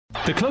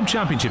The Club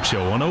Championship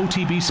Show on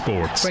OTB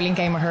Sports. Brilliant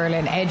game of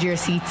hurling, edge your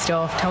seat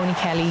stuff. Tony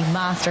Kelly,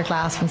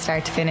 masterclass from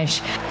start to finish.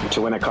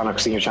 To win a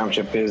Connacht Senior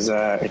Championship is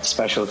it's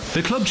special.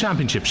 The Club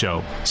Championship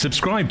Show.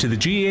 Subscribe to the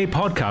GAA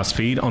podcast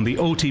feed on the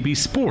OTB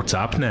Sports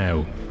app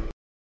now.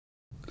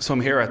 So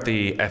I'm here at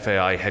the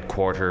FAI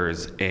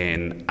headquarters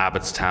in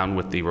Abbottstown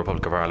with the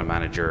Republic of Ireland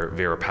manager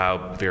Vera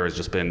Pauw. Vera has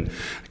just been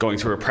going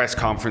through a press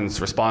conference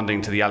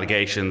responding to the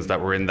allegations that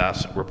were in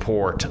that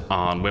report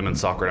on women's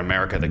soccer in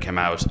America that came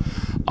out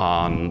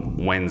on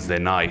Wednesday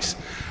night.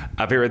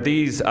 Vera,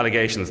 these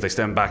allegations, they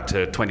stem back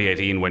to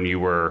 2018 when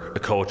you were a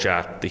coach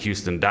at the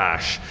Houston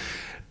Dash.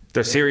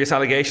 There's serious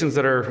allegations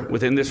that are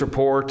within this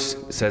report.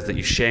 It says that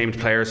you shamed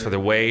players for their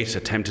weight,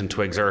 attempting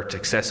to exert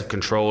excessive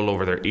control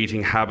over their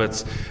eating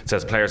habits. It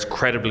says players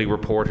credibly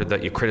reported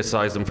that you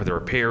criticised them for their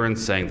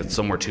appearance, saying that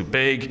some were too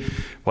big,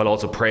 while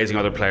also praising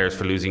other players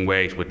for losing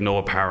weight with no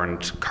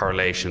apparent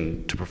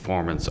correlation to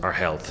performance or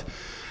health.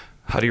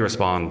 How do you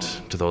respond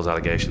to those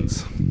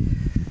allegations?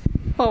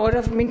 Well, what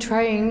I've been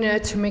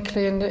trying to make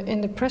clear in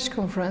the press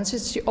conference,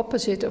 it's the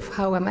opposite of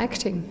how I'm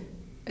acting.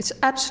 It's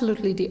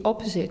absolutely the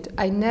opposite.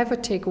 I never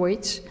take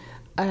weights.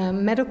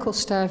 Medical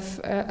staff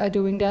are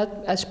doing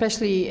that,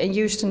 especially in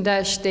Houston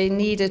Dash. They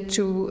needed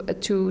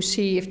to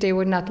see if they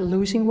were not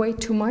losing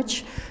weight too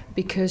much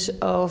because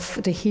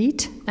of the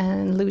heat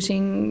and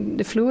losing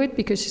the fluid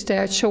because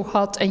they're so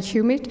hot and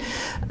humid.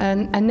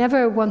 And I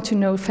never want to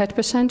know fat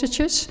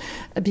percentages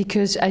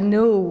because I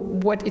know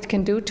what it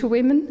can do to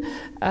women.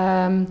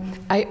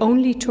 I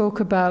only talk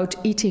about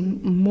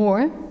eating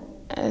more.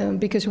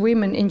 Because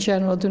women in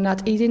general do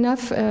not eat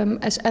enough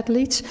as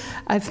athletes.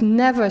 I've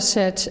never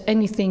said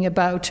anything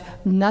about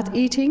not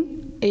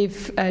eating.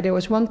 If there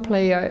was one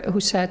player who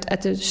said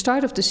at the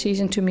start of the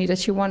season to me that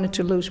she wanted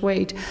to lose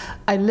weight,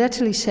 I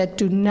literally said,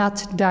 do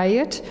not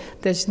diet.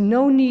 There's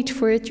no need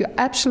for it. You're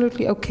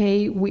absolutely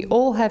okay. We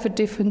all have a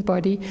different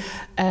body.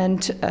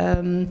 And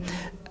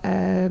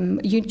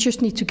you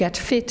just need to get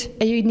fit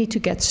and you need to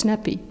get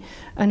snappy.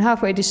 And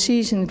halfway the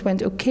season it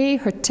went okay.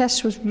 Her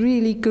test was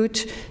really good.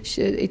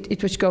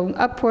 It was going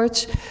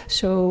upwards.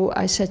 So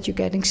I said, you're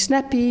getting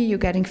snappy, you're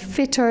getting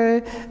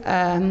fitter.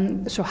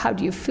 So how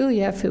do you feel?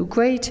 Yeah, I feel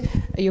great.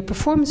 Your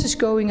performance is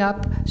going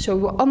up. So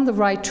we're on the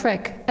right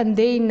track. And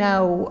they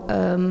now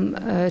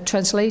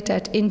translate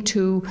that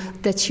into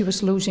that she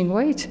was losing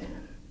weight.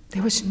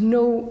 There was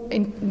no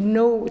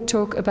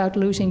talk about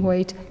losing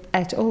weight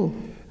at all.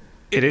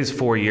 It is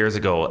 4 years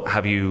ago.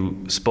 Have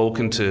you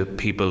spoken to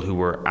people who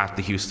were at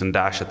the Houston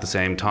Dash at the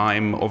same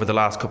time over the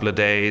last couple of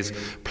days,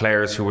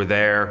 players who were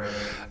there,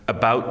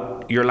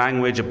 about your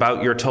language,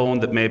 about your tone,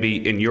 that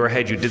maybe in your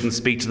head you didn't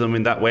speak to them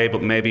in that way,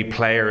 but maybe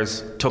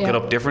players took it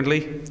up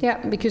differently?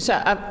 Yeah, because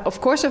of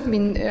course I've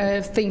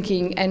been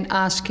thinking and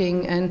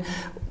asking, and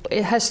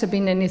it has to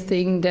been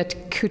anything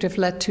that could have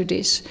led to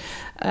this.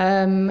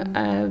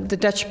 The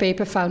Dutch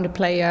paper found a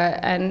player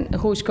and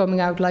who's coming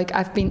out like,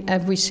 I've been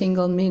every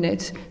single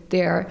minute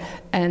there,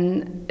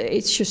 and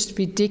it's just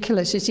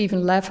ridiculous. It's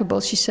even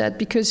laughable, she said,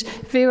 because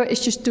Vera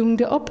is just doing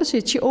the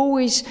opposite. She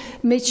always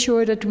made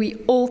sure that we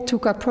all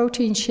took our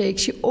protein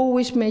shakes. She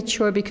always made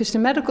sure, because the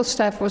medical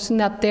staff was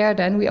not there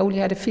then, we only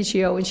had a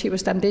physio and she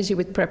was then busy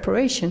with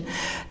preparation,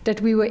 that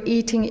we were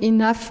eating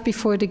enough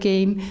before the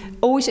game,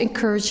 always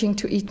encouraging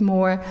to eat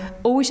more,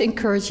 always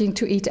encouraging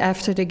to eat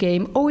after the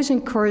game, always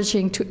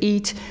encouraging to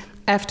eat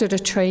after the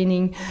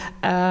training.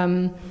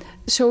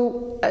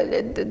 So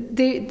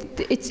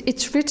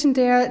it's written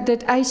there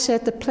that I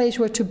said the players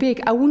were too big.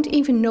 I wouldn't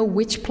even know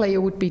which player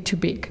would be too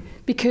big,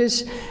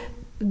 because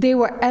they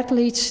were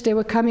athletes, they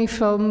were coming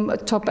from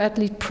top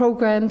athlete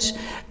programs.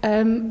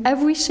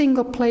 Every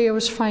single player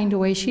was fine the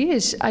way she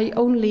is. I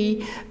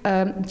only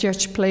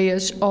judge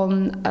players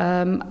on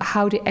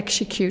how they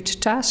execute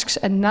tasks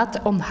and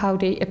not on how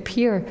they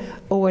appear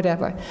or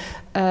whatever.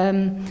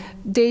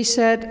 They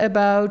said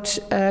about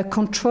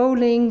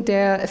controlling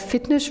their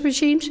fitness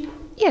regimes.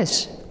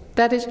 Yes,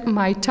 that is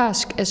my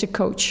task as a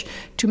coach,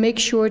 to make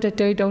sure that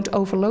they don't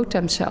overload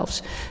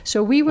themselves.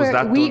 So was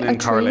that done in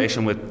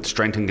correlation with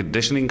strength and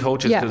conditioning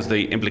coaches? Because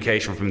the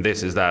implication from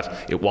this is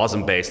that it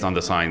wasn't based on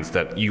the science,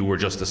 that you were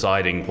just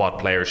deciding what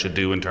players should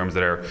do in terms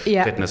of their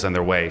fitness and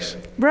their weight.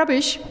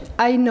 Rubbish.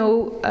 I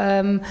know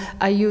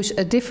I use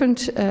a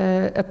different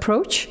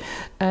approach.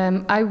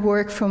 I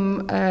work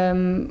from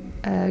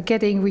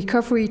getting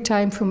recovery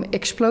time from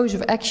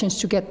explosive actions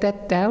to get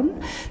that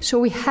down. So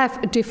we have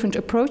a different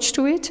approach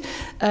to it.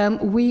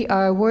 We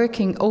are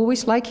working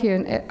always, like here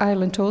in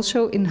Ireland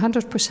also, in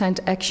 100%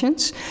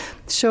 actions.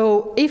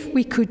 So if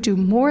we could do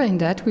more in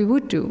that, we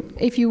would do.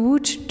 If you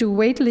would do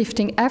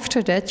weightlifting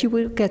after that, you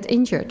will get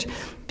injured,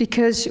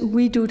 because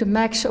we do the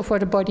max of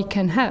what a body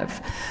can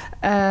have.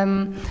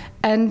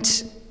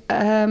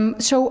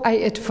 So I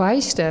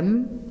advise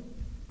them.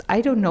 I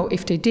don't know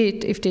if they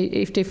did, if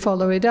they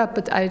follow it up,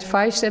 but I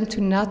advised them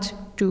to not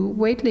do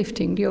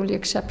weightlifting. The only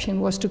exception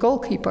was the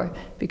goalkeeper,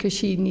 because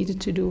she needed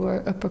to do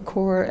her upper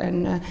core,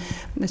 and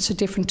that's a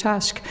different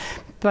task.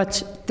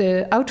 But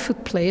the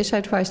outfield players, I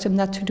advised them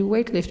not to do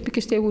weightlifting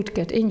because they would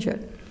get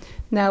injured.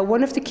 Now,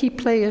 one of the key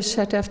players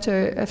said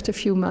after a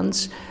few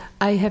months,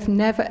 I have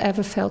never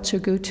ever felt so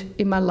good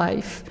in my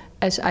life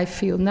as I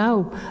feel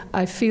now.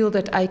 I feel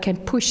that I can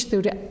push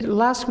through the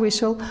last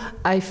whistle.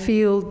 I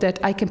feel that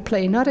I can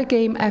play another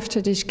game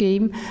after this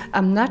game.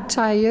 I'm not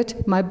tired.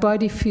 My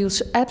body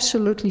feels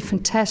absolutely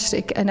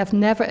fantastic, and I've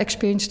never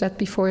experienced that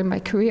before in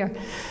my career.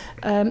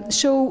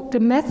 So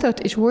the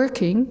method is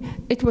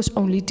working. It was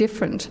only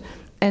different.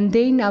 And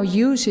they now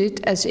use it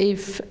as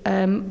if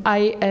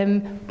I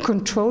am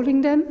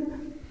controlling them.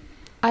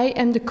 I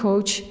am the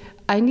coach.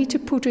 I need to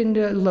put in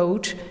the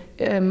load.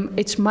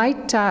 It's my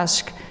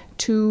task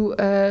to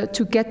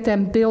get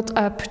them built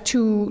up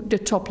to the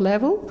top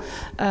level.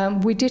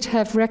 We did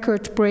have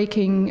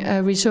record-breaking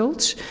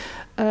results.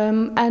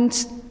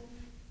 And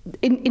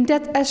in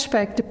that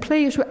aspect, the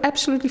players were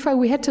absolutely fine.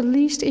 We had the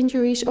least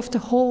injuries of the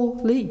whole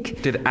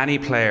league. Did any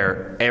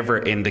player ever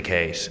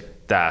indicate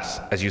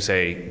that, as you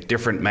say,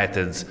 different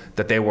methods,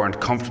 that they weren't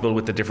comfortable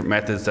with the different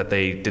methods, that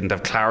they didn't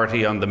have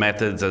clarity on the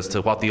methods as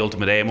to what the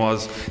ultimate aim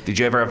was? Did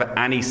you ever have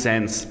any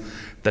sense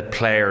that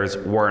players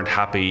weren't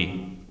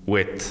happy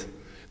with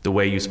the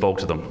way you spoke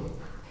to them?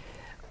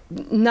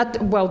 Not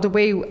well, the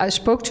way I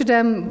spoke to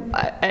them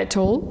at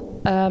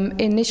all.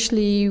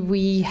 Initially,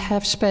 we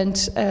have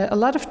spent a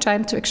lot of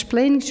time to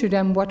explaining to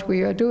them what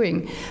we are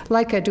doing,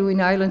 like I do in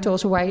Ireland,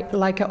 also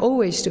like I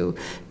always do.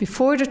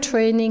 Before the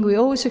training, we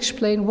always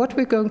explain what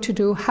we're going to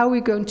do, how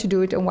we're going to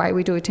do it, and why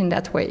we do it in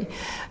that way.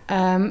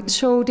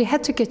 So they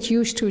had to get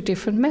used to a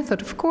different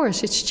method. Of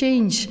course, it's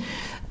change,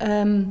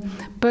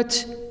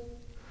 but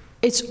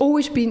it's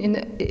always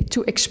been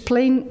to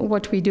explain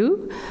what we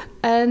do,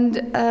 and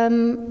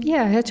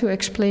I had to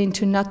explain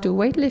to not do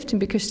weightlifting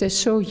because they're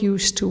so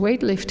used to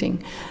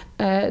weightlifting.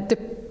 The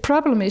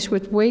problem is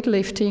with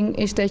weightlifting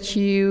is that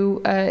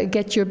you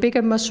get your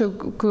bigger muscle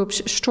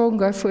groups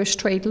stronger for a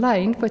straight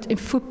line, but in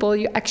football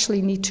you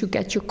actually need to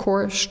get your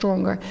core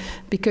stronger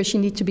because you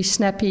need to be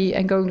snappy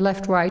and going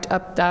left, right,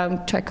 up,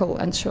 down, tackle,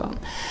 and so on.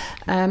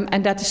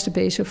 And that is the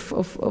base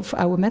of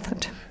our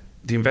method.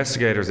 The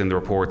investigators in the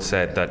report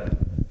said that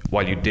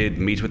while you did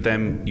meet with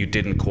them, you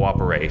didn't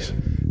cooperate,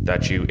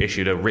 that you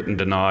issued a written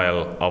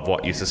denial of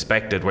what you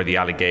suspected were the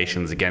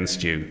allegations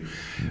against you.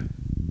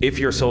 If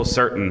you're so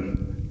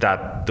certain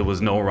that there was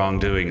no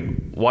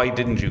wrongdoing, why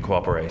didn't you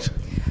cooperate?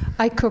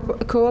 I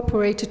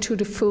cooperated to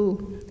the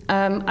full.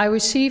 I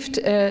received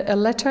a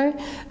letter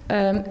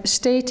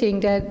stating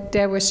that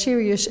there were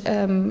serious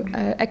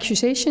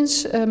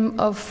accusations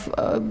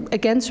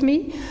against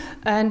me,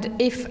 and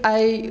if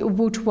I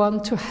would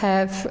want to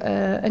have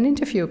an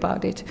interview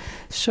about it.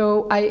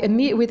 So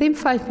within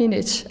 5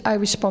 minutes, I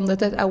responded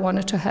that I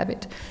wanted to have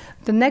it.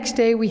 The next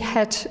day we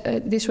had,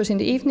 this was in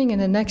the evening, and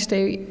the next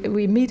day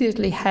we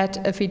immediately had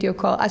a video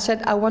call. I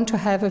said, I want to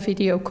have a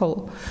video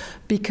call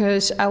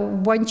because I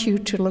want you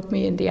to look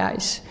me in the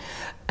eyes.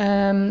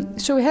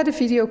 So we had a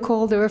video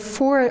call. There were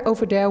 4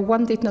 over there.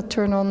 1 did not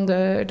turn on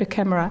the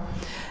camera.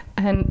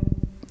 And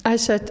I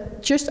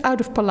said, just out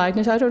of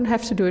politeness, I don't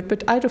have to do it,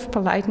 but out of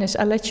politeness,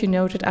 I'll let you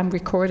know that I'm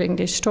recording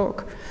this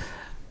talk.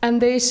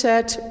 And they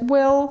said,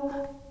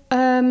 well,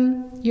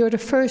 you're the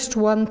first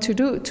one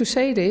to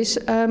say this.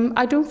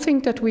 I don't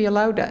think that we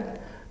allow that.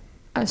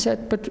 I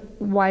said, but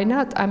why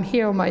not? I'm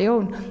here on my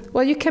own.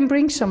 Well, you can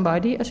bring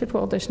somebody. I said,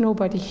 well, there's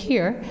nobody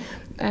here.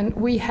 And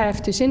we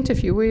have this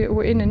interview.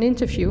 We're in an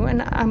interview,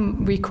 and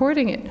I'm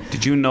recording it.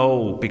 Did you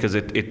know, because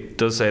it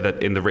does say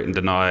that in the written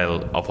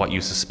denial of what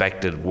you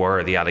suspected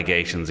were the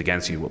allegations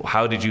against you,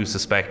 how did you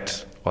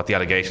suspect what the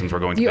allegations were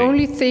going to be? The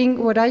only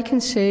thing, what I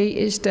can say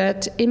is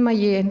that in my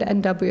year in the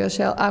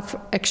NWSL, I've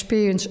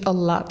experienced a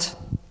lot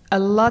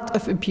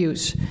of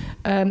abuse.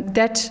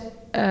 That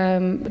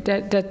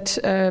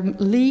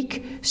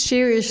league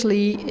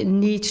seriously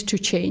needs to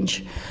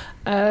change.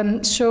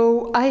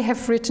 So I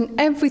have written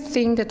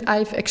everything that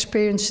I've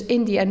experienced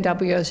in the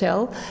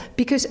NWSL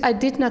because I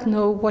did not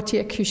know what the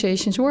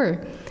accusations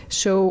were.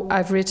 So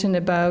I've written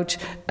about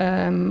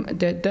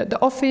the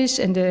office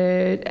and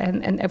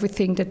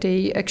everything that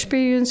they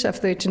experienced.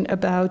 I've written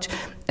about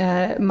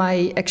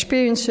my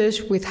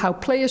experiences with how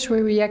players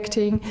were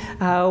reacting,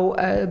 how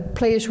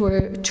players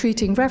were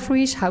treating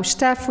referees, how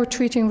staff were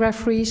treating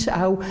referees,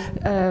 how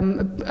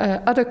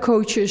other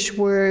coaches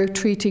were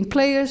treating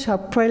players, how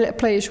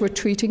players were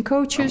treating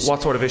coaches.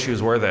 What sort of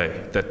issues were they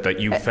that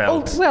you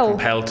felt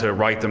compelled to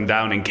write them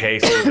down in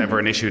case there was ever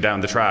an issue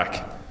down the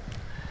track?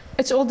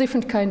 It's all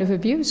different kind of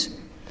abuse.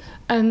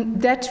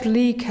 And that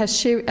league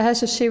has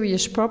a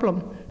serious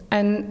problem.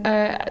 And,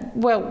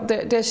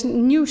 there's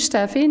new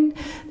staff in,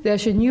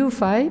 there's a new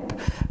vibe,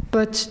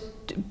 but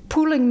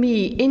pulling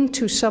me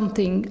into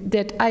something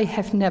that I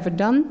have never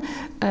done,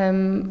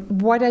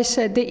 what I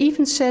said, they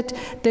even said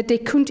that they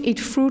couldn't eat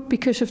fruit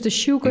because of the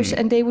sugars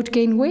and they would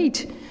gain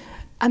weight.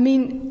 I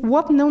mean,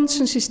 what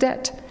nonsense is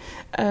that?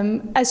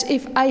 As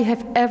if I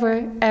have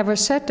ever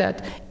said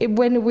that.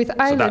 With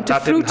Ireland,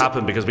 that didn't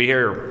happen, because we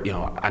hear,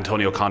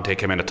 Antonio Conte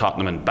came in at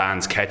Tottenham and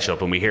bans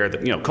ketchup, and we hear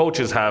that,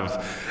 coaches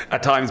have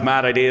at times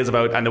mad ideas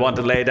about, and they want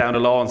to lay down a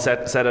law and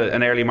set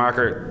an early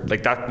marker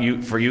like that.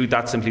 For you,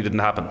 that simply didn't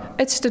happen.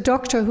 It's the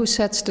doctor who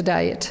sets the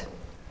diet.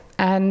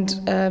 And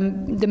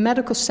the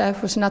medical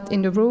staff was not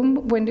in the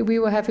room when we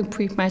were having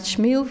pre-match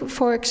meal,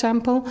 for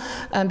example,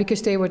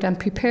 because they were then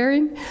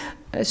preparing.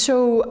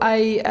 So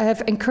I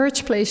have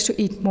encouraged players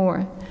to eat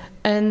more.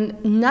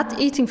 And not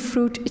eating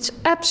fruit, it's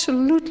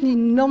absolutely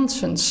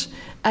nonsense.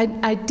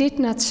 I did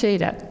not say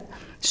that.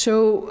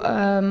 So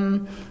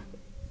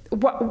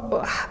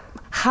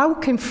how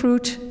can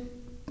fruit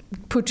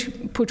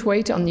put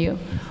weight on you?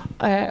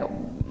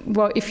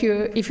 Well, if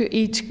you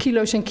eat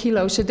kilos and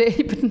kilos a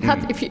day, but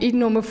not if you eat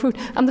normal fruit.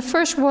 I'm the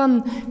first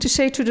one to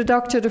say to the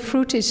doctor, the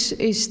fruit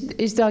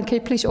is done. Can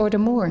you please order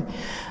more?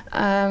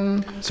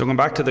 So going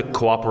back to the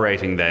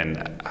cooperating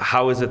then,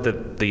 how is it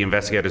that the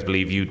investigators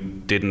believe you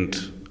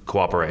didn't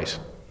cooperate?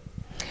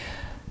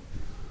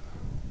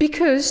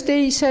 Because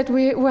they said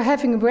we're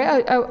having a break.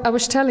 I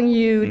was telling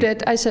you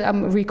that I said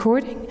I'm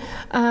recording.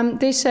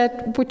 They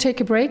said we'll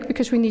take a break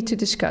because we need to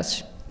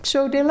discuss.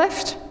 So they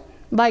left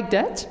like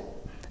that.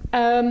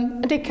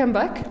 They came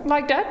back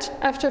like that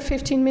after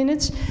 15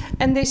 minutes,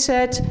 and they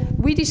said,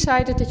 we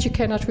decided that you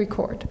cannot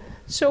record.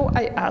 So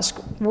I asked,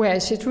 where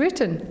is it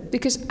written?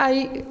 Because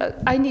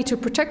I need to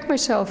protect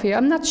myself here.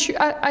 I'm not sure,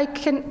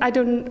 I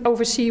don't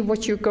oversee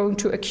what you're going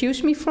to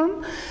accuse me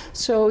from.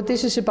 So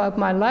this is about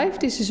my life,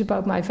 this is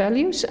about my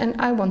values, and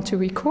I want to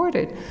record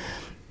it.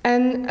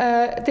 And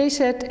they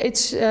said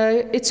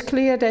it's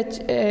clear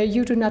that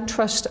you do not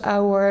trust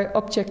our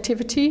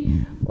objectivity,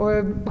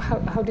 or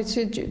how did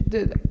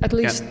it? At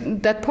least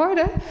that part.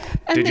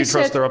 And did you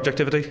trust their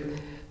objectivity?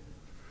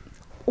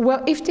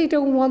 Well, if they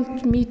don't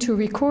want me to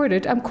record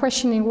it, I'm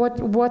questioning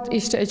what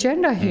is the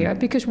agenda here,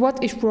 because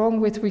what is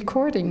wrong with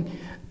recording?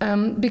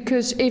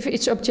 Because if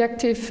it's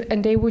objective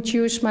and they would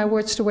use my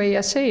words the way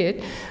I say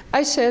it,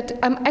 I said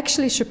I'm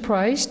actually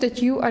surprised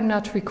that you are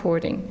not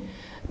recording.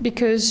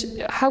 Because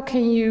how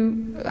can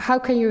you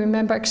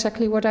remember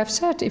exactly what I've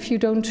said if you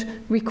don't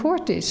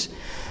record this?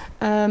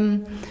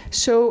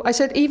 So I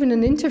said even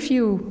an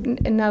interview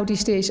now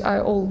these days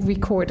are all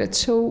recorded.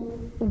 So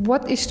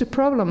what is the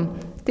problem?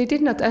 They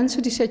did not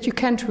answer. They said you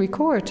can't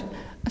record.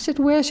 I said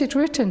where is it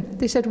written?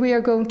 They said we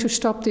are going to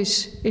stop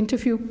this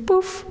interview.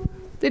 Poof!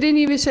 They didn't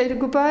even say the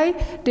goodbye.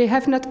 They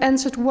have not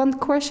answered one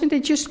question. They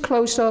just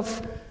closed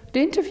off the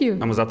interview.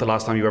 And was that the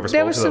last time you ever spoke to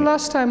them? That was the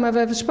last time I've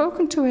ever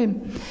spoken to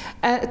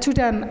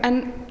them.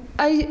 And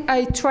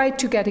I tried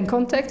to get in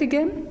contact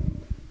again.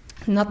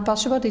 Not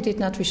possible, they did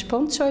not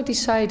respond. So I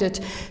decided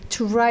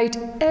to write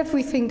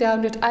everything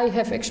down that I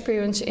have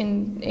experienced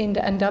in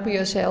the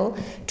NWSL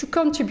to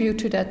contribute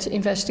to that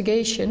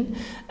investigation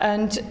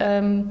and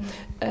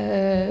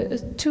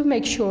to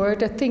make sure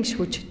that things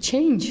would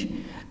change.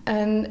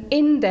 And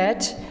in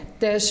that,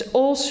 there's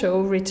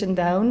also written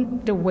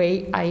down the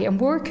way I am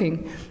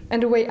working.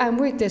 And the way I'm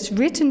working, there's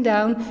written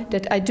down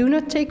that I do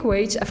not take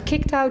weights. I've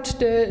kicked out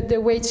the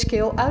weight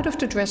scale out of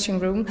the dressing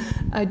room.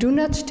 I do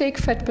not take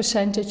fat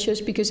percentages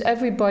because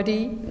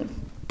everybody,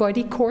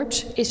 body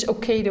corpse, is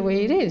okay the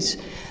way it is.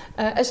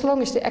 As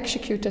long as they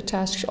execute their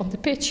tasks on the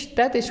pitch.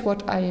 That is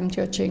what I am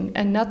judging,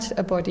 and not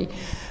a body.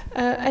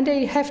 And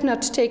they have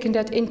not taken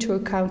that into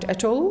account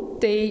at all.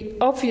 They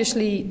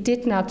obviously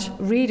did not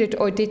read it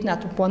or did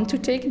not want to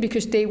take it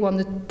because they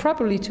wanted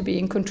probably to be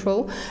in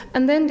control.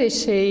 And then they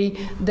say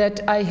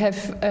that I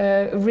have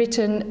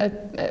written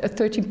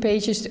 13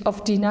 pages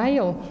of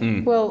denial.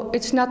 Well,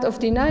 it's not of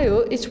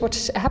denial, it's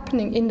what's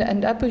happening in the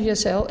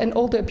NWSL and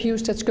all the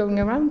abuse that's going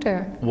around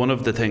there. One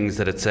of the things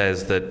that it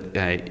says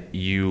that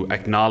you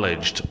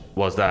acknowledged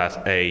was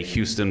that a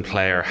Houston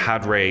player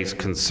had raised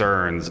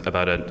concerns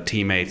about a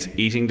teammate's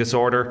eating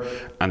disorder,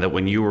 and that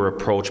when you were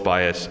approached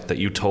by it, that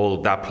you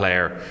told that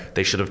player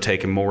they should have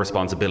taken more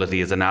responsibility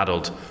as an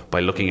adult by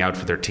looking out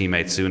for their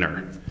teammates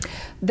sooner.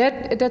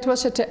 That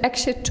was at the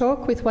exit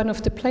talk with one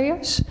of the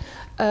players.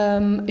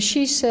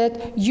 She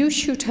said, you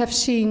should have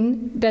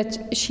seen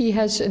that she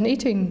has an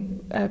eating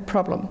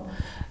problem.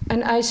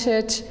 And I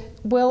said,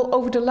 well,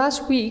 over the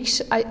last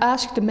weeks, I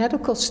asked the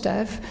medical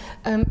staff,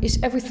 is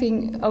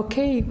everything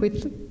okay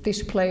with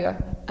this player?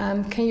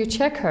 Can you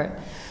check her?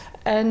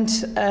 And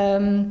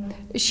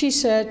she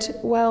said,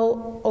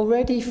 well,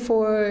 already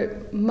for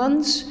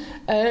months,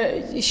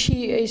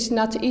 she is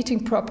not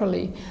eating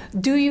properly.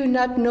 Do you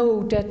not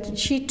know that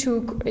she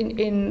took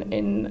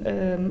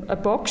in a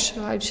box,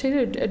 I'd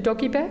say a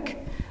doggy bag,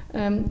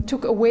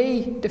 took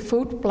away the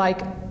food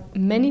like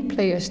many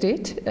players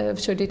did,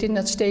 so they did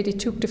not stay, they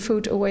took the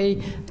food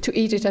away to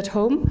eat it at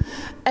home,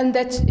 and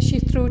that she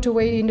threw it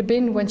away in the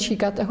bin when she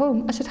got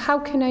home. I said, how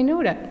can I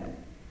know that?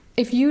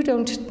 If you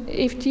don't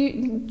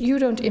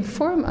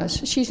inform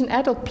us. She's an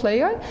adult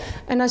player,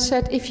 and I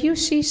said, if you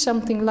see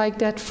something like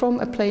that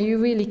from a player you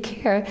really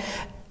care,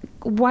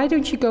 why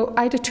don't you go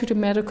either to the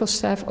medical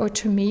staff or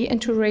to me and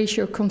to raise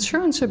your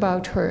concerns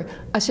about her?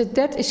 I said,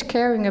 that is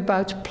caring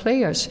about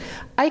players.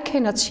 I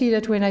cannot see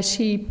that when I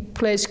see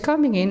players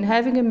coming in,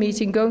 having a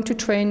meeting, going to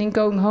training,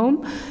 going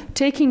home,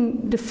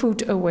 taking the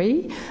food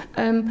away.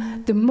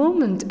 The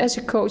moment as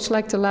a coach,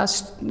 like the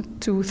last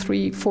 2,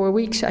 3, 4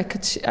 weeks, I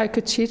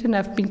could see it, and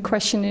I've been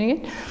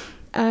questioning it.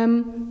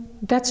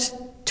 That's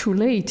too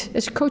late.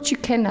 As a coach, you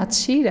cannot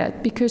see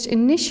that, because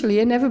initially,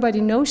 and everybody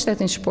knows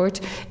that in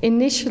sport,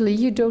 initially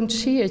you don't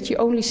see it. You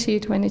only see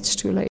it when it's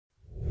too late.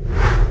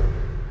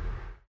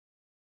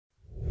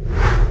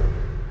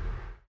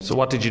 So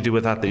what did you do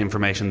with that, the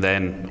information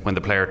then, when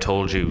the player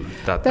told you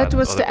that That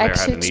was other the player had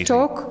a exit meeting?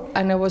 talk,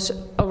 and there was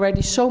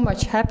already so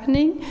much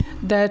happening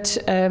that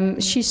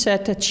she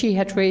said that she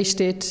had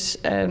raised it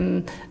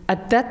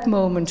at that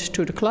moment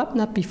to the club,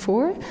 not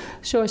before.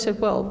 So I said,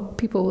 well,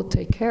 people will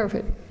take care of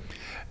it.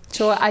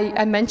 So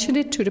I mentioned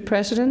it to the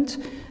president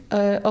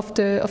of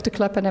the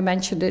club, and I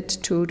mentioned it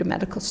to the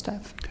medical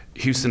staff.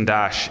 Houston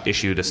Dash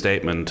issued a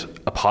statement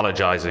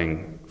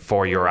apologising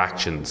for your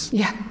actions.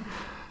 Yeah.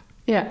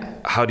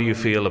 How do you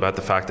feel about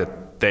the fact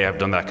that they have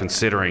done that,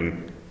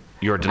 considering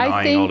you're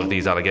denying all of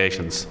these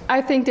allegations?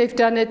 I think they've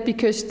done it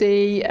because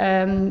they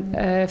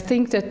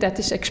think that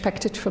is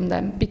expected from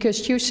them.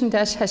 Because Houston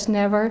Dash has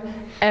never,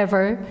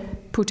 ever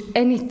put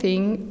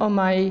anything on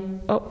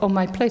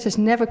my plate, has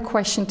never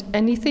questioned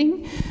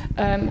anything,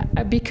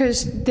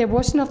 because there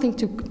was nothing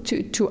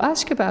to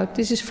ask about.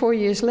 This is 4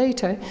 years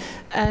later,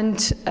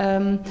 and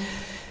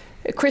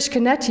Chris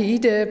Canetti,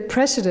 the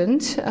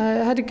president,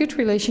 had a good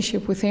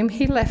relationship with him.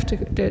 He left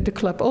the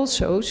club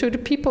also, so the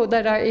people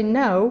that are in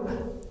now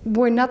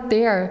were not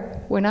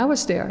there when I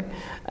was there,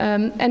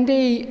 and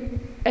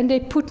they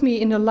put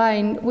me in a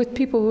line with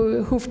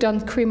people who've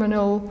done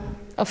criminal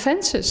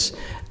offences.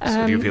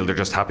 So do you feel they're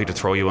just happy to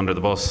throw you under the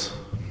bus?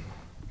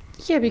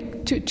 Yeah,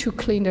 to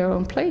clean their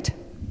own plate.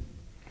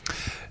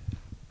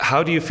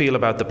 How do you feel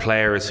about the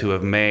players who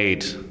have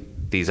made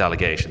these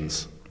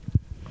allegations?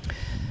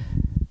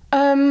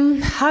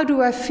 How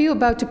do I feel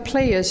about the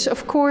players?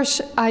 Of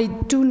course, I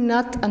do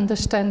not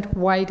understand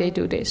why they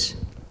do this.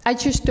 I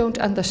just don't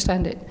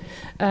understand it.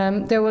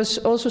 There was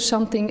also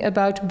something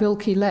about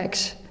bulky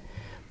legs.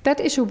 That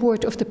is a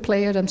word of the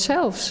player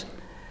themselves.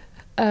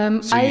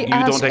 So you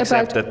don't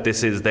accept that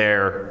this is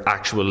their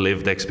actual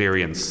lived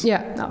experience?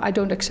 Yeah, no, I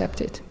don't accept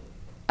it.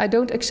 I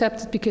don't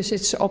accept it because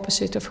it's the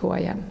opposite of who I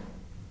am.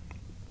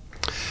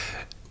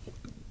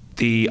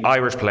 The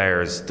Irish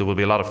players, there will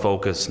be a lot of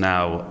focus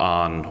now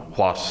on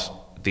what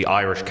the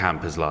Irish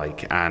camp is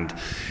like, and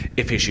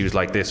if issues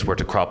like this were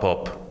to crop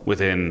up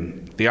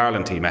within the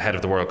Ireland team ahead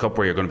of the World Cup,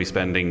 where you're going to be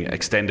spending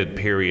extended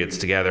periods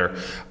together,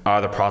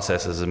 are the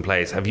processes in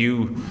place? Have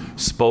you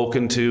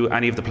spoken to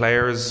any of the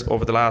players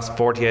over the last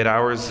 48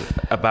 hours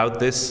about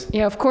this?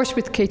 Yeah, of course,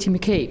 with Katie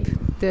McCabe,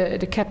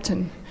 the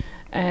captain.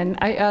 And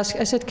I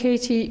said,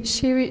 Katie,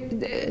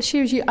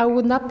 seriously, I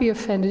would not be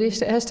offended.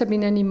 Has there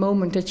been any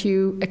moment that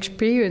you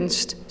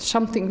experienced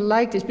something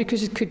like this?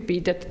 Because it could be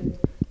that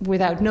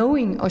without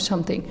knowing or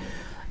something.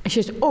 And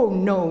she said, oh,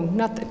 no,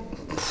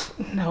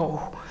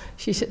 no.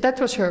 She said, that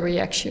was her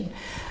reaction.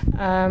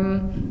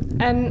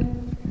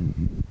 And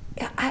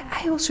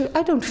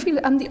I don't feel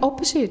it. I'm the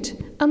opposite.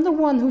 I'm the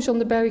one who's on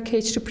the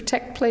barricades to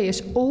protect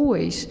players,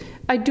 always.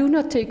 I do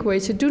not take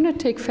weights. I do not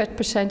take fat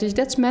percentage.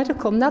 That's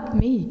medical, not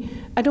me.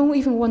 I don't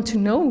even want to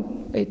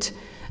know it.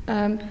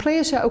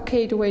 Players are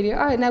okay the way they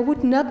are, and I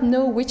would not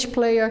know which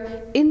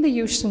player in the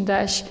Houston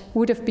Dash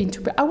would have been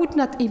to. I would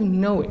not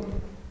even know it.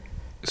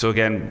 So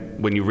again,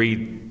 when you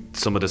read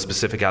some of the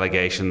specific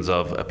allegations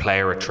of a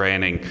player at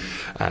training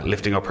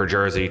lifting up her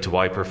jersey to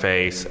wipe her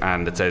face,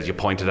 and it says you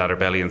pointed at her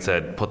belly and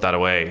said, "Put that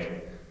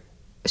away."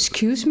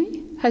 Excuse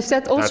me? Has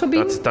that also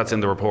been? That's in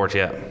the report,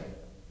 yeah.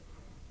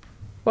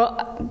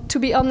 Well, to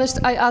be honest,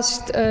 I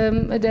asked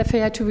the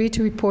FAI to read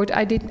the report.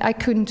 I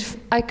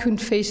couldn't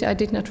face it. I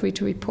did not read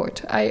the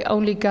report. I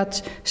only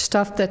got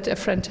stuff that a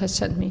friend had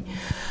sent me.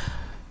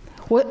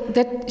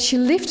 That she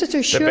lifted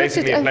her shirt. That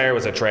basically, a player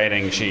was at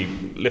training. She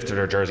lifted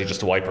her jersey just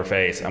to wipe her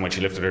face, and when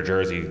she lifted her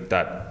jersey,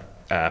 that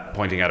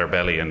pointing at her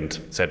belly and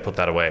said, "Put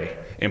that away,"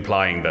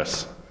 implying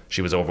that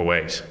she was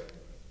overweight.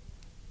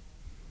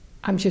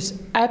 I'm just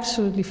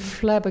absolutely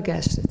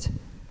flabbergasted.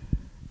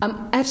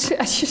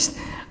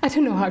 I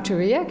don't know how to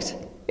react.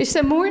 Is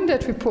there more in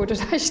that report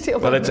that I still?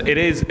 Well, it's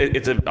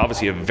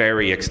obviously a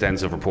very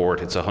extensive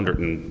report. It's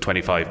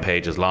 125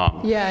 pages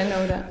long. Yeah, I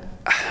know that.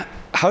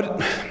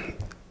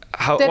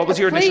 What was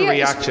your initial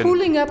reaction? Is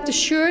pulling up the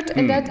shirt,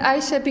 and that I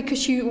said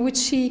because you would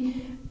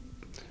see.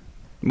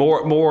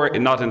 More,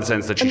 not in the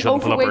sense that she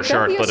shouldn't pull up her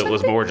shirt, but it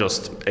was more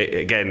just,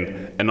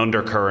 again, an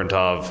undercurrent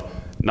of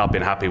not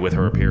being happy with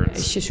her appearance.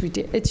 It's just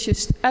ridiculous. It's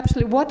just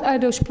absolutely. What are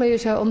those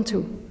players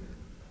onto?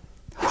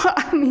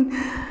 I mean,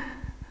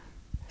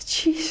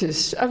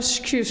 Jesus.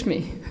 Excuse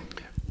me.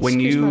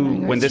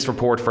 When this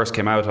report first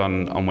came out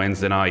on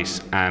Wednesday night,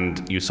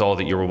 and you saw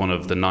that you were one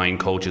of the 9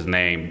 coaches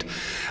named,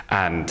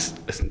 and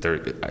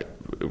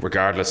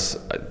regardless,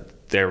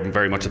 they're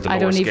very much at the I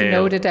lower scale. don't even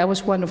know that I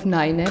was one of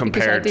 9,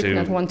 because I did to,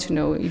 not want to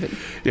know even.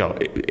 You know,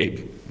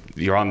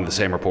 you're on the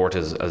same report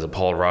as a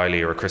Paul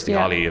Riley or a Christy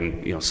Holly,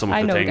 and you know some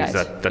of the things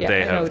that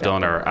they have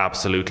done are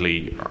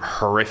absolutely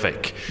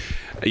horrific.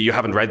 You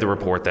haven't read the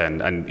report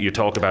then, and you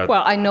talk about.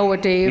 Well, I know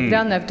what they've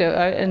done.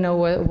 I know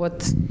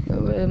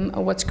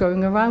what's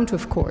going around,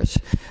 of course,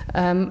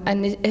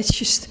 and it's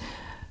just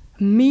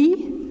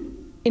me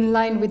in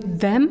line with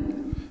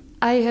them.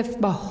 I have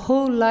my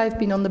whole life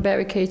been on the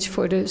barricades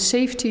for the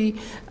safety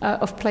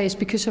of players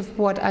because of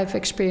what I've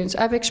experienced.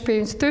 I've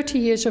experienced 30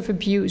 years of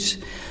abuse,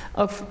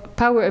 of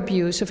power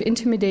abuse, of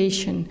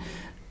intimidation.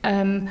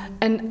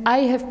 And I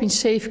have been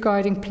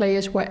safeguarding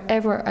players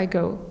wherever I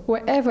go.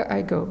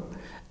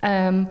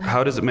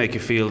 How does it make you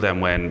feel then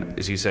when,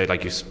 as you say,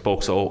 like you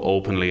spoke so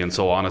openly and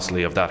so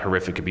honestly of that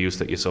horrific abuse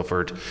that you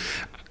suffered,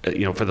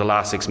 you know, for the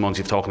last 6 months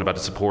you've talking about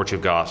the support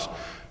you've got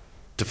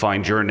to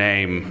find your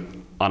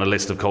name on a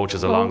list of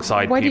coaches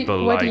alongside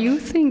people what do you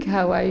think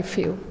how I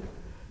feel?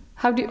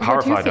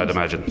 Horrified, I'd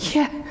imagine.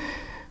 Yeah,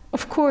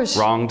 of course.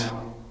 Wronged?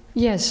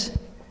 Yes,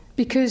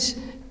 because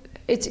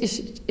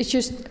it's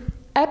just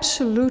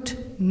absolute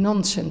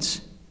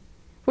nonsense.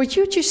 What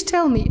you just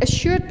tell me, a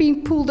shirt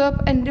being pulled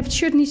up and the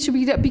shirt needs to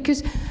be there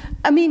because,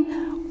 I mean,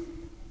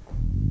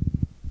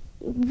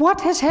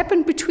 what has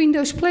happened between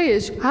those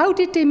players? How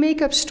did they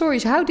make up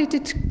stories? How did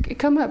it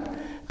come up?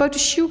 About the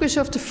sugars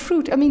of the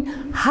fruit. I mean,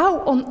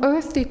 how on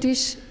earth did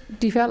this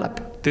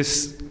develop?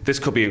 This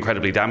could be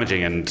incredibly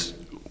damaging, and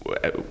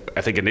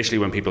I think initially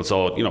when people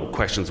saw, you know,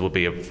 questions would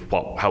be of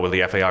how will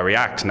the FAI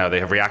react? Now they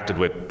have reacted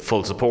with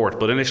full support,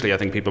 but initially I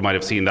think people might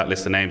have seen that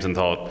list of names and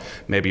thought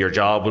maybe your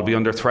job will be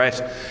under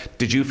threat.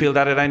 Did you feel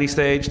that at any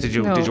stage? Did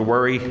you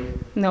worry?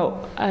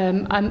 No,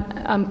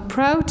 I'm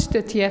proud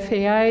that the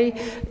FAI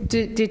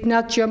did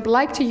not jump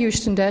like the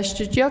Houston Dash.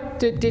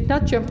 Did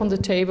not jump on the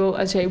table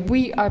and say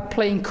we are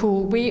playing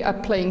cool, we are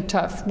playing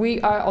tough, we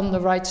are on the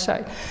right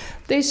side.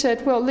 They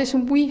said, well,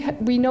 listen,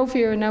 we know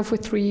Vera now for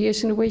 3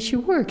 years and the way she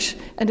works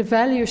and the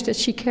values that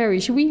she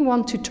carries. We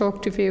want to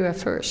talk to Vera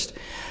first.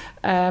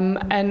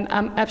 And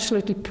I'm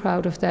absolutely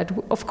proud of that.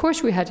 Of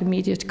course, we had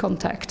immediate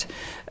contact.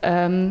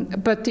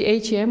 But the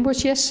AGM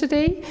was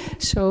yesterday,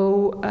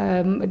 so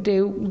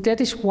that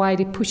is why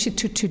they pushed it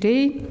to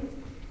today.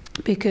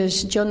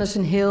 Because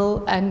Jonathan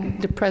Hill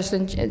and the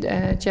president,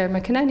 Jerry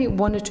McEnany,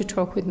 wanted to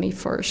talk with me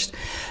first.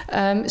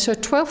 So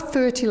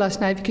 12:30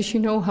 last night, because you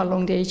know how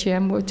long the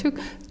AGM took,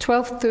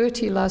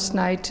 12:30 last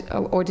night,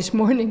 or this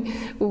morning,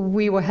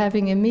 we were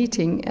having a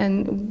meeting.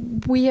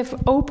 And we have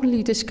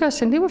openly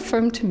discussed, and they were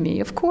firm to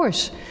me, of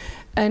course.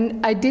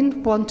 And I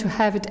didn't want to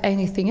have it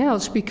anything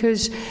else,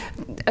 because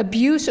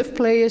abuse of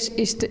players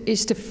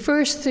is the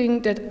first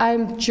thing that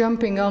I'm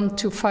jumping on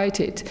to fight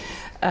it.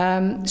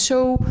 And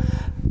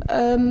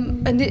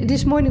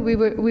this morning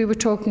we were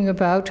talking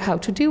about how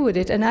to deal with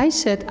it, and I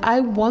said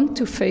I want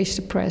to face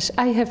the press.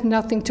 I have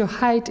nothing to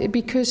hide,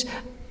 because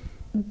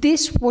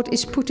what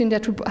is put in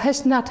that report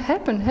has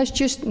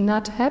just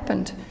not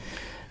happened.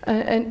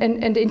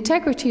 And the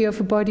integrity of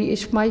a body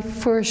is my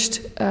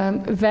first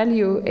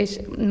value, is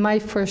my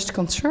first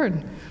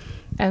concern.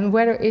 And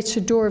whether it's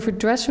a door of a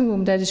dressing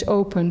room that is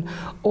open,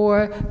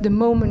 or the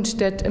moment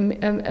that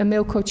a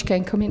male coach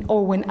can come in,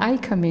 or when I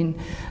come in.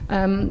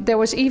 There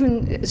was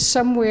even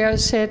somewhere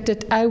said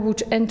that I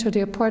would enter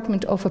the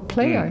apartment of a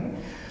player.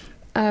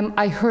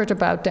 I heard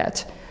about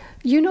that.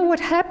 You know what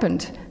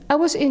happened? I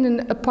was in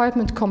an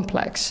apartment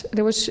complex.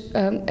 There was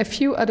a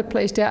few other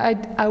places there.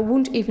 I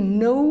wouldn't even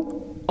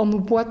know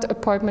on what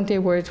apartment they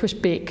were. It was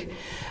big.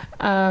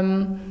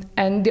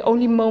 And the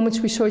only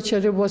moments we saw each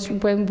other was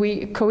when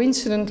we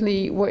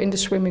coincidentally were in the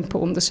swimming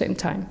pool at the same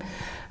time.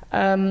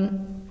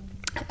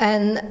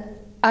 And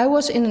I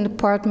was in an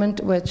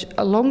apartment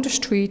along the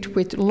street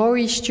with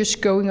lorries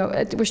just going.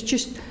 It was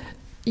just,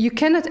 you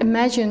cannot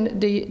imagine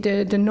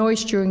the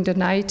noise during the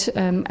night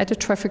at a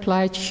traffic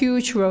light,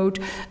 huge road,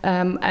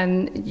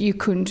 and you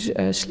couldn't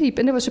sleep.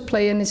 And there was a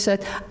player, and he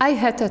said, I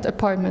had that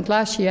apartment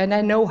last year, and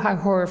I know how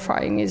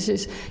horrifying it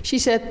is. She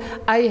said,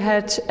 I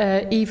had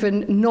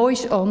even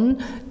noise on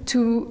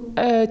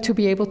to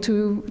be able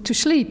to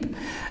sleep.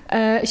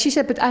 She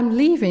said, but I'm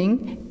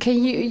leaving.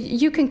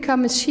 You can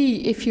come and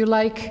see if you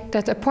like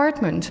that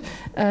apartment,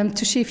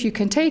 to see if you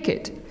can take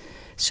it.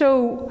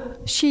 So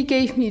she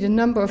gave me the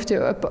number of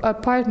the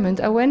apartment.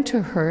 I went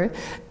to her,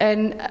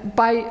 and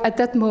at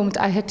that moment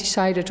I had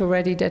decided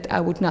already that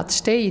I would not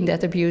stay in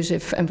that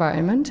abusive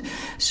environment,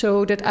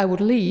 so that I would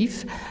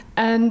leave.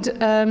 And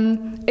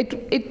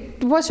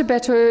it was a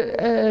better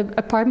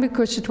apartment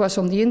because it was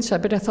on the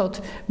inside, but I thought,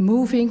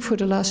 moving for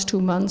the last 2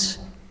 months,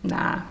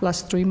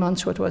 last 3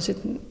 months, what was it?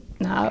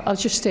 I'll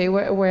just stay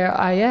where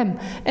I am.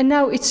 And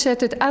now it said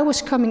that I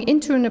was coming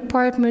into an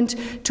apartment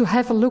to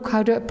have a look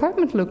how the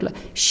apartment looked like.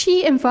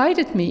 She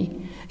invited me.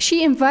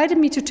 She invited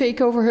me to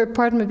take over her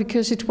apartment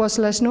because it was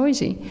less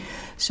noisy.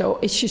 So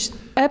it's just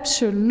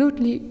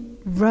absolutely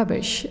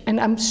rubbish. And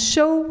I'm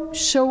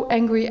so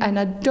angry, and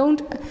I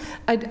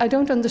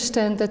don't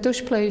understand that those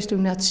players do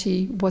not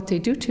see what they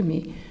do to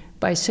me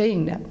by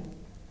saying that.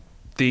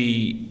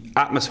 the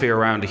atmosphere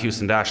around the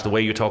Houston Dash, the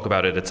way you talk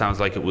about it, it sounds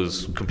like it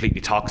was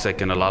completely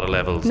toxic in a lot of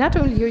levels. Not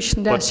only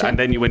Houston Dash. And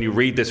then when you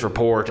read this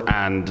report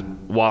and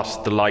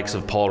what the likes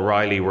of Paul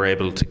Riley were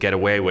able to get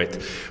away with,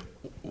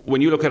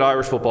 when you look at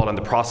Irish football and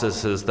the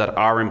processes that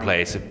are in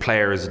place, if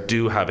players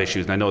do have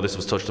issues, and I know this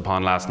was touched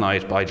upon last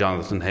night by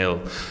Jonathan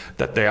Hill,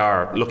 that they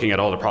are looking at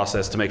all the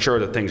process to make sure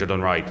that things are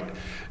done right.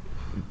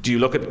 Do you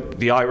look at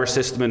the Irish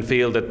system and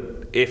feel that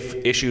if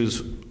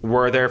issues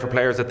were there for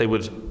players that they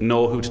would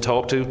know who to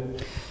talk to?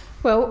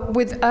 Well,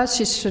 with us,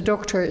 it's the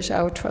doctor is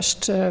our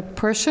trust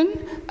person.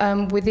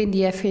 Within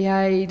the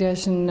FAI,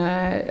 there's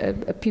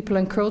a people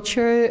and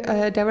culture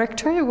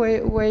director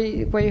where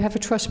you have a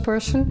trust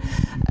person.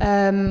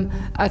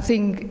 I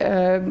think,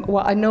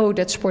 I know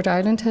that Sport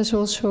Ireland has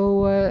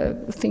also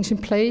things in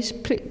place.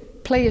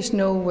 Players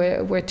know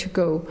where to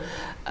go.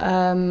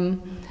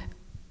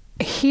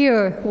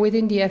 Here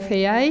within the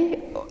FAI,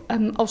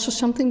 also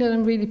something that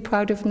I'm really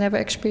proud of, never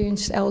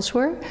experienced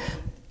elsewhere.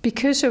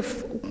 Because of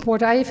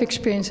what I have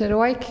experienced and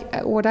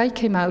what I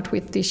came out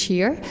with this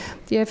year,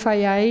 the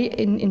FII,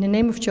 in the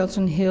name of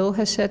Jonathan Hill,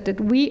 has said that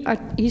we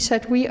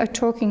are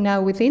talking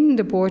now within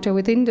the board or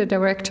within the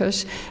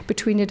directors,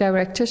 between the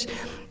directors,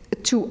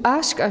 to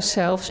ask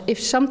ourselves if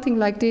something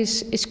like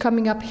this is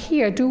coming up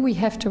here, do we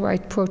have the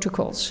right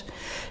protocols?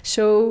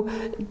 So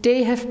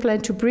they have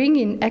planned to bring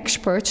in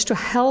experts to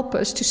help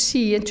us to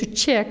see and to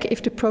check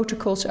if the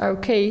protocols are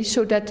okay,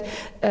 so that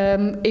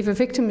if a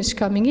victim is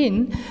coming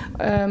in,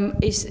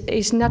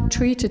 is not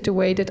treated the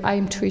way that I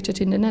am treated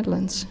in the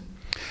Netherlands.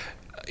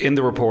 In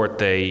the report,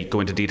 they go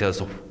into details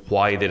of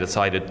why they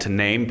decided to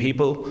name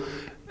people.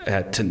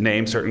 To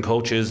name certain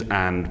coaches,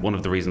 and one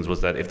of the reasons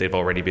was that if they've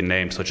already been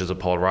named, such as a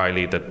Paul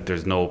Riley, that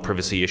there's no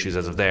privacy issues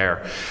as of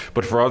there.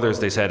 But for others,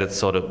 they said it's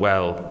sort of,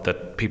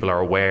 that people are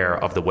aware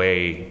of the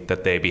way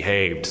that they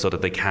behaved so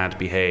that they can't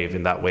behave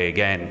in that way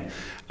again.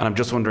 And I'm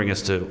just wondering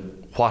as to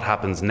what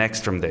happens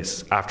next from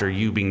this, after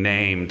you being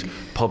named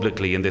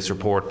publicly in this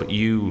report, but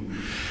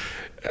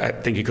I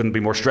think you couldn't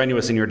be more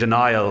strenuous in your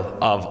denial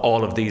of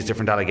all of these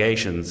different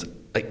allegations.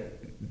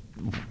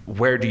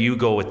 Where do you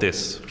go with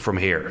this from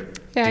here?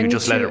 Yeah, do you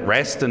just let it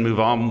rest and move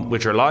on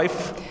with your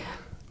life?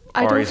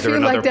 I don't feel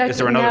like that now, is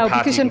there another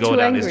path you can go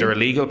down? Angry. Is there a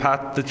legal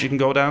path that you can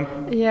go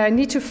down? Yeah, I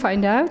need to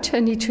find out. I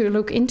need to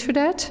look into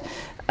that.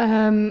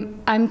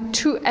 I'm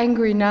too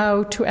angry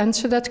now to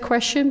answer that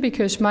question,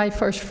 because my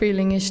first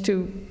feeling is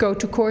to go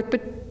to court.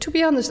 But to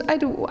be honest,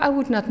 I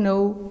would not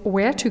know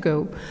where to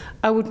go.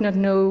 I would not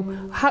know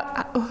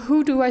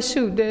who do I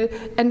sue? The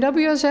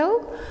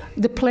NWSL,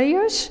 the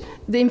players,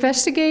 the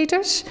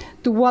investigators,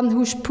 the one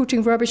who's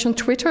putting rubbish on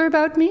Twitter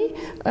about me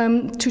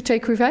to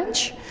take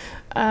revenge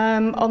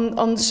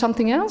on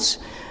something else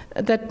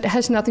that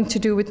has nothing to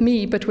do with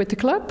me but with the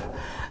club.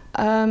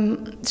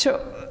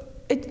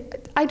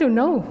 I don't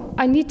know.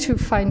 I need to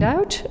find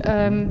out.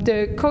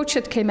 The coach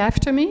that came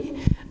after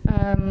me,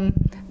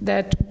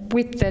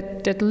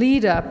 that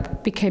lead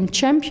up, became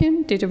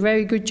champion, did a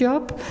very good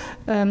job.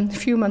 A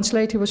few months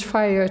later, was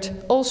fired.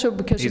 Also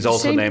because he's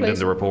also named in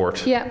the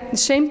report. Yeah, the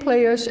same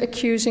players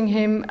accusing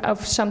him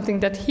of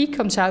something that he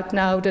comes out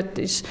now that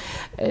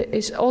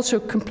is also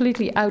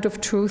completely out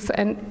of truth.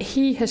 And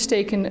he has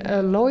taken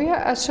a lawyer,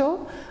 I saw,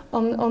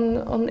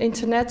 on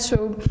internet.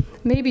 So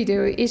maybe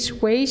there is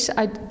ways.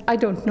 I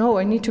don't know.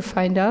 I need to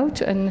find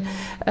out. And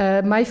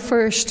my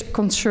first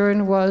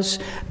concern was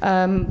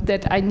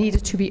that I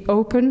needed to be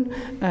open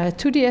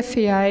to the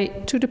FAI,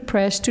 to the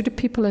press, to the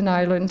people in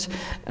Ireland.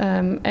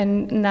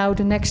 And now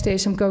the next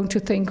days I'm going to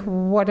think,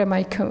 what am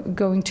I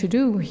going to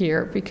do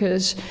here?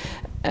 Because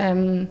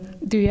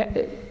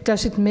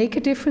does it make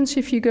a difference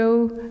if you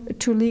go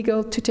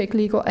to take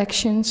legal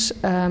actions,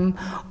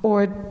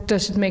 or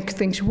does it make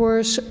things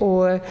worse,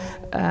 or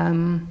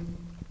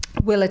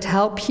will it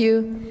help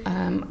you?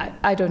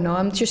 I don't know.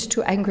 I'm just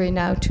too angry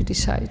now to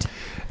decide.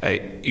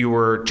 You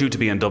were due to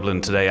be in Dublin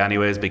today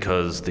anyways,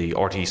 because the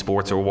RTE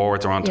Sports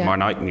Awards are on tomorrow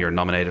night, and you're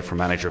nominated for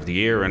Manager of the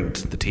Year, and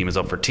the team is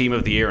up for Team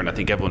of the Year, and I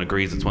think everyone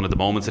agrees it's one of the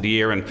moments of the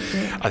year. And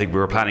I think we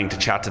were planning to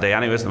chat today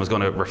anyways, and I was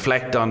going to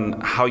reflect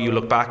on how you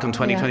look back on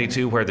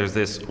 2022, where there's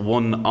this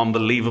one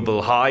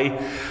unbelievable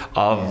high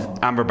of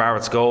Amber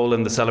Barrett's goal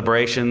and the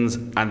celebrations,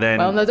 and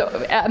then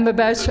Amber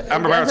Barrett's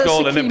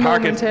goal, and then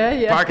park it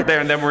there,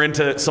 and then we're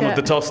into some of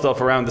the tough stuff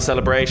around the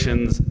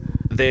celebrations,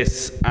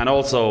 this, and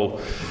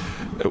also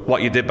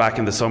what you did back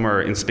in the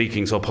summer in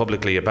speaking so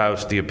publicly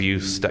about the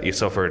abuse that you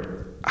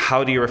suffered.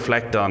 How do you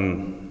reflect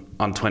on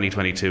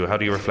 2022? How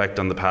do you reflect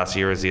on the past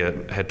year as you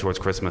head towards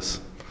Christmas?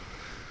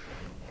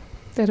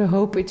 That I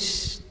hope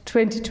it's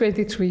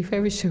 2023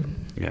 very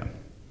soon. Yeah.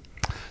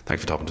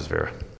 Thanks for talking to us, Vera.